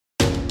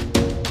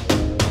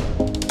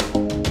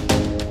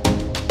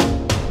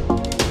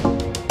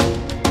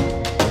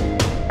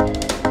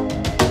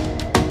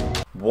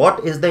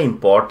what is the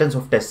importance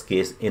of test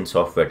case in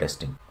software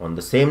testing? On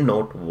the same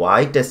note,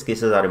 why test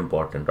cases are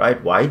important,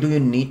 right? Why do you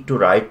need to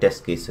write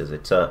test cases?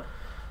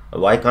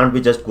 Why can't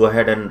we just go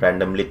ahead and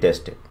randomly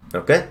test it?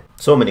 Okay,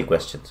 so many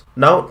questions.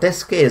 Now,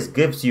 test case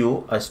gives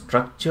you a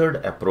structured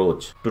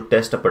approach to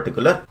test a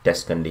particular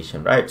test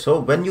condition, right? So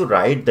when you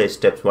write the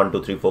steps 1,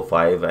 2, 3, 4,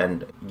 5,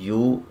 and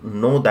you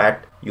know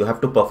that you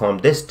have to perform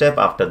this step,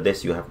 after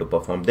this you have to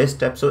perform this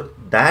step, so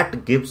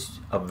that gives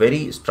a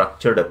very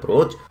structured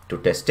approach to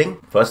testing.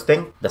 First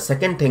thing. The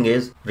second thing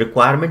is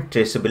requirement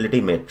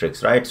traceability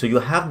matrix, right? So you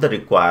have the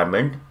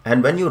requirement,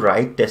 and when you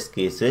write test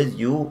cases,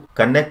 you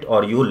connect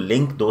or you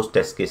link those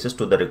test cases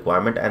to the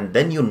requirement, and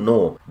then you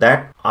know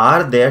that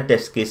are there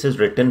test cases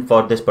written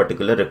for this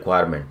particular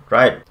requirement,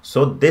 right?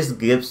 So this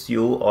gives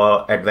you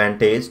an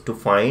advantage to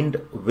find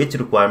which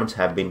requirements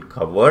have been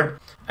covered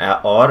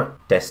or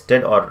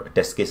tested, or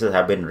test cases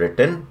have been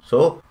written.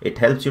 So it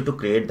helps you to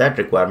create that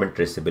requirement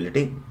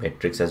traceability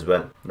matrix as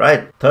well,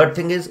 right? Third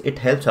thing is it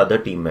helps other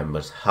team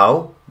members.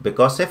 How?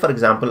 Because say for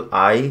example,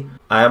 I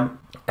am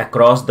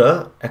across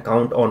the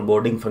account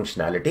onboarding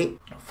functionality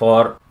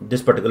for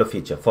this particular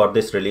feature, for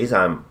this release,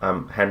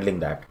 I'm handling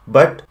that,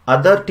 but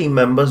other team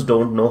members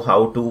don't know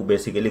how to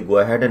basically go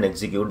ahead and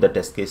execute the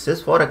test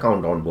cases for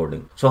account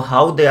onboarding. So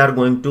how they are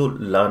going to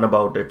learn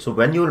about it? So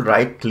when you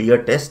write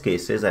clear test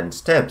cases and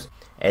steps,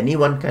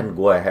 anyone can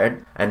go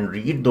ahead and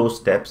read those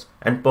steps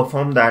and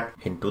perform that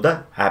into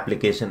the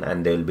application,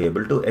 and they will be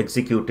able to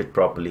execute it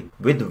properly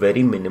with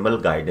very minimal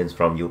guidance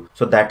from you.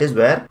 So that is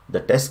where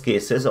the test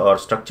cases or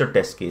structured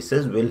test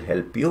cases will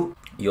help you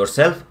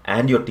yourself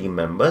and your team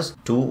members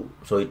to,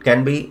 so it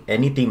can be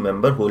any team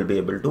member who will be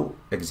able to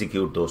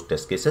execute those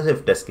test cases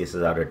if test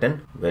cases are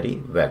written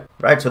very well,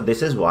 right? So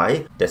this is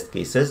why test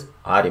cases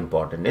are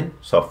important in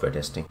software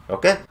testing.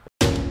 Okay,